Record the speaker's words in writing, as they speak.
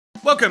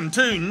Welcome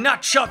to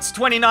Nutshots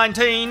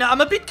 2019.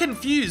 I'm a bit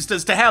confused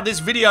as to how this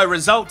video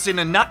results in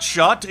a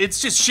nutshot.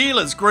 It's just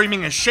Sheila's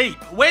grooming a sheep.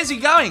 Where's he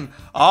going?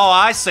 Oh,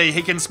 I see.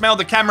 He can smell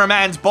the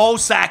cameraman's ball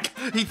sack.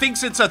 He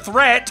thinks it's a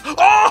threat.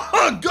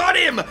 Oh, got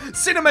him!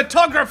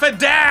 Cinematographer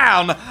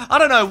down! I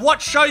don't know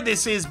what show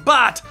this is,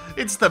 but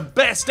it's the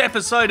best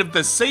episode of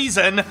the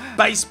season.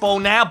 Baseball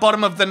now,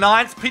 bottom of the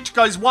ninth. Pitch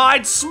goes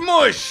wide.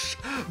 Smush!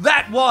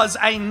 That was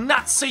a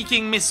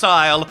nut-seeking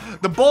missile.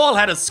 The ball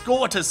had a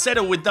score to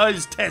settle with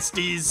those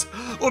testes.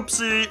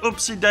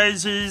 Oopsie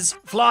daisies.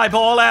 Fly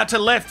ball out to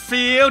left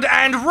field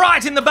and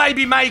right in the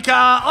baby maker.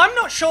 I'm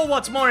not sure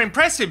what's more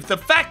impressive, the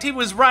fact he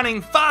was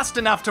running fast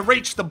enough to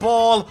reach the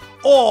ball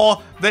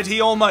or that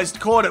he almost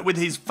caught it with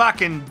his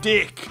fucking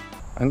dick.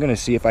 I'm gonna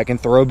see if I can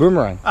throw a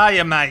boomerang. Are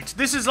you, mate?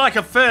 This is like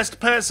a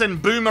first-person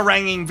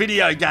boomeranging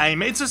video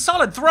game. It's a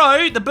solid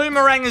throw. The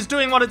boomerang is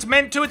doing what it's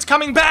meant to. It's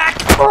coming back.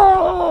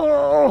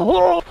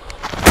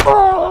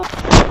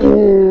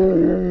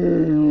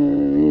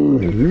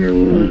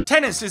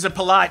 Tennis is a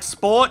polite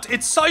sport.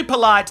 It's so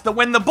polite that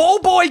when the ball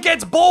boy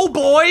gets ball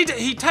boyed,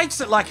 he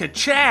takes it like a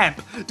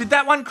champ. Did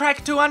that one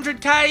crack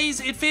 200 Ks?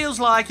 It feels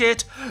like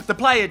it. The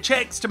player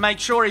checks to make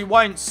sure he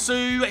won't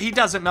sue. He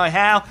doesn't know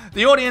how.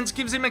 The audience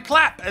gives him a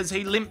clap as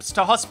he limps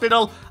to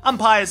hospital.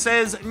 Umpire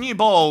says, new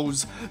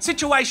balls.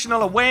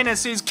 Situational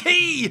awareness is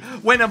key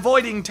when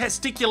avoiding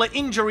testicular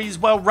injuries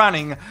while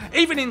running.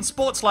 Even in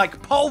sports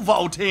like pole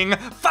vaulting.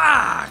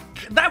 Fuck!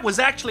 That was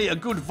actually a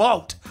good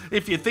vault,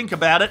 if you think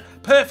about it.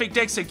 Perfect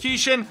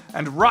execution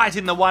and right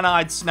in the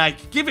one-eyed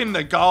snake. Give him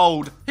the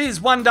gold.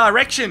 Here's One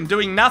Direction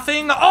doing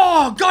nothing.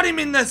 Oh, got him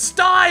in the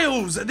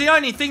styles. The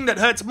only thing that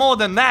hurts more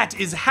than that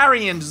is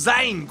Harry and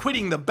Zayn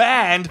quitting the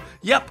band.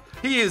 Yep,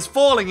 he is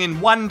falling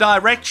in One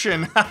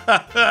Direction.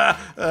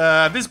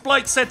 This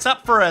bloke sets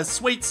up for a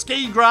sweet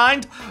ski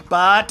grind,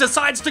 but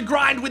decides to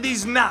grind with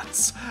his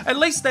nuts. At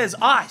least there's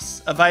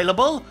ice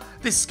available.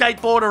 This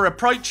skateboarder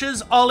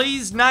approaches,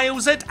 ollies,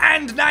 nails it,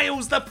 and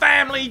nails the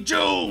family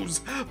jewels.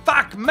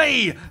 Fuck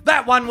me,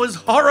 that one was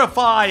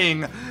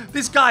horrifying.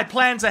 This guy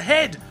plans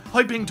ahead,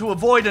 hoping to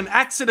avoid an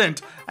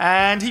accident,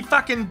 and he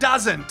fucking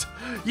doesn't.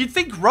 You'd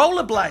think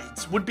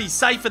rollerblades would be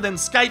safer than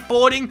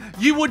skateboarding.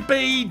 You would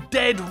be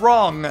dead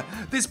wrong.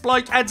 This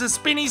bloke adds a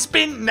spinny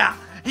spin. Nah.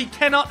 He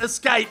cannot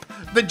escape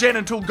the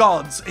genital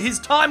gods. His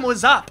time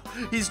was up.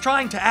 He's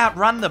trying to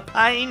outrun the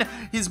pain.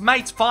 His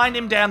mates find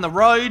him down the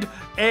road,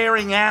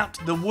 airing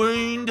out the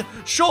wound.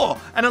 Sure,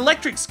 an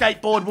electric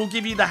skateboard will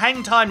give you the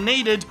hang time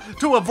needed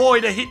to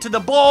avoid a hit to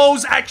the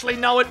balls. Actually,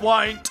 no, it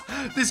won't.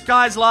 This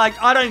guy's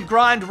like, I don't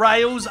grind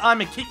rails.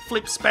 I'm a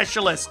kickflip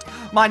specialist.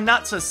 My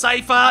nuts are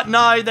safer.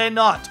 No, they're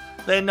not.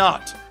 They're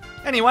not.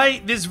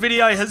 Anyway, this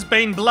video has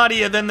been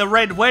bloodier than the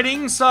Red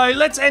Wedding, so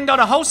let's end on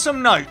a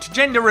wholesome note.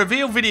 Gender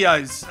reveal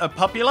videos are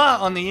popular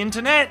on the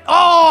internet.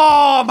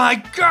 Oh my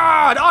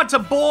god! Oh, it's a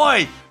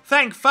boy!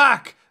 Thank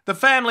fuck. The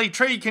family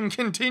tree can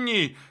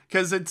continue,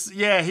 because it's,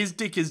 yeah, his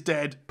dick is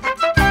dead.